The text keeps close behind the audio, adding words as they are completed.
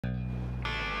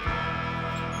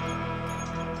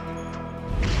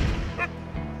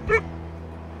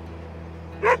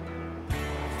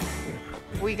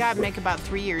We got Mick about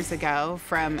 3 years ago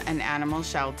from an animal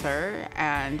shelter,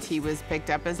 and he was picked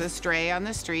up as a stray on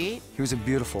the street. He was a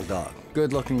beautiful dog,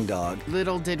 good-looking dog.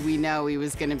 Little did we know he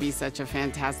was gonna be such a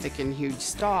fantastic and huge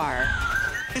star.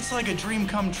 It's like a dream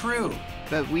come true.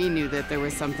 But we knew that there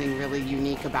was something really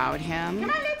unique about him.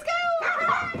 Come on, let's go!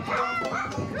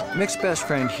 Mick's best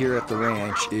friend here at the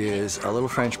ranch is a little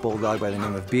French bulldog by the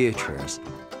name of Beatrice.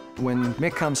 When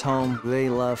Mick comes home, they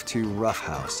love to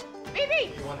roughhouse.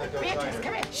 Baby! Beatrice,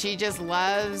 come here. She just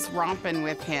loves romping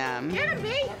with him. Get him, B.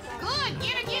 Good,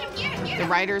 get him, get him, get him, get The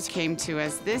him. writers came to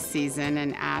us this season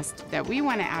and asked that we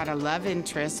want to add a love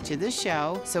interest to the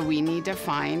show, so we need to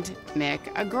find Mick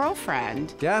a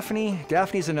girlfriend.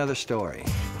 Daphne's another story.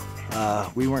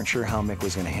 We weren't sure how Mick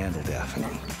was going to handle Daphne.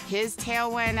 His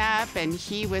tail went up, and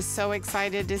he was so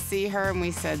excited to see her, and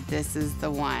we said, this is the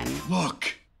one.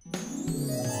 Look.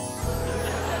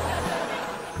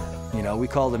 You know, we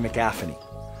called her McAffany.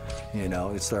 You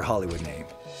know, it's their Hollywood name.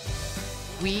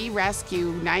 We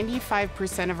rescue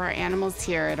 95% of our animals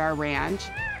here at our ranch.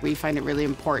 We find it really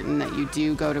important that you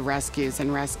do go to rescues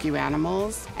and rescue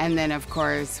animals. And then, of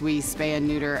course, we spay and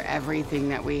neuter everything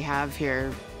that we have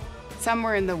here.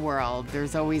 Somewhere in the world,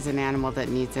 there's always an animal that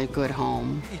needs a good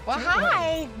home. Well,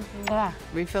 hi.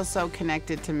 We feel so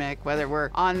connected to Mick, whether we're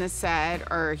on the set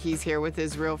or he's here with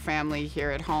his real family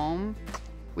here at home.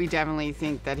 We definitely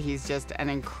think that he's just an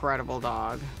incredible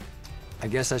dog. I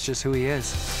guess that's just who he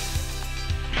is.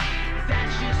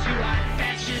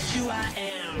 That's just who I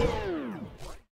am.